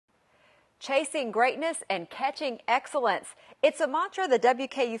Chasing greatness and catching excellence. It's a mantra the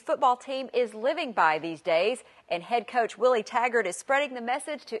WKU football team is living by these days, and head coach Willie Taggart is spreading the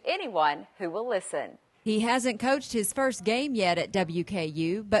message to anyone who will listen. He hasn't coached his first game yet at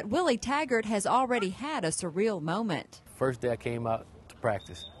WKU, but Willie Taggart has already had a surreal moment. First day I came out to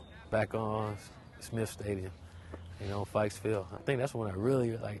practice, back on Smith Stadium, Fikes Field. I think that's when it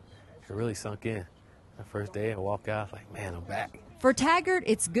really sunk in. The first day I walk out, like, man, I'm back. For Taggart,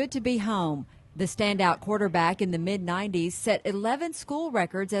 it's good to be home. The standout quarterback in the mid-90s set 11 school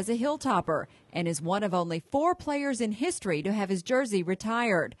records as a Hilltopper and is one of only 4 players in history to have his jersey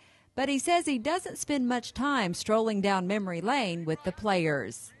retired. But he says he doesn't spend much time strolling down memory lane with the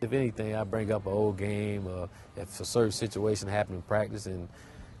players. If anything, I bring up an old game, if a certain situation happened in practice and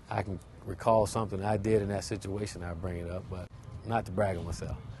I can recall something I did in that situation, I bring it up, but not to brag on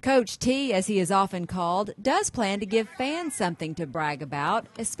myself. Coach T, as he is often called, does plan to give fans something to brag about,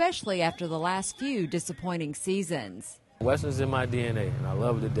 especially after the last few disappointing seasons. Western's in my DNA, and I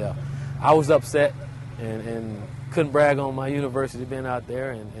love it to death. I was upset and couldn't brag on my university being out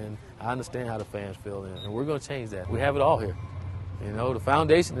there, and I understand how the fans feel, and we're going to change that. We have it all here. The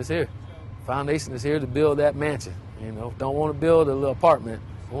foundation is here. The foundation is here to build that mansion. Don't want to build a little apartment.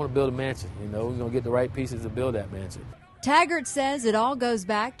 I want to build a mansion. We're going to get the right pieces to build that mansion. Taggart says it all goes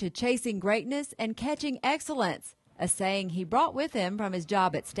back to chasing greatness and catching excellence, a saying he brought with him from his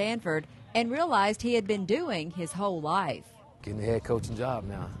job at Stanford and realized he had been doing his whole life. Getting the head coaching job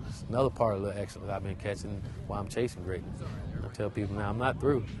now. It's another part of the excellence I've been catching while I'm chasing greatness. I tell people now I'm not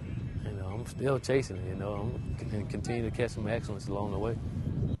through. I'm still chasing it. I'm going to continue to catch some excellence along the way.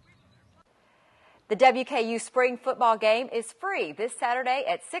 The WKU spring football game is free this Saturday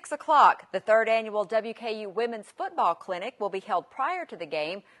at 6 o'clock. The 3rd annual WKU Women's Football Clinic will be held prior to the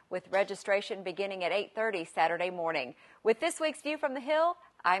game, with registration beginning at 8:30 Saturday morning. With this week's View from the Hill,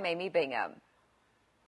 I'm Amy Bingham.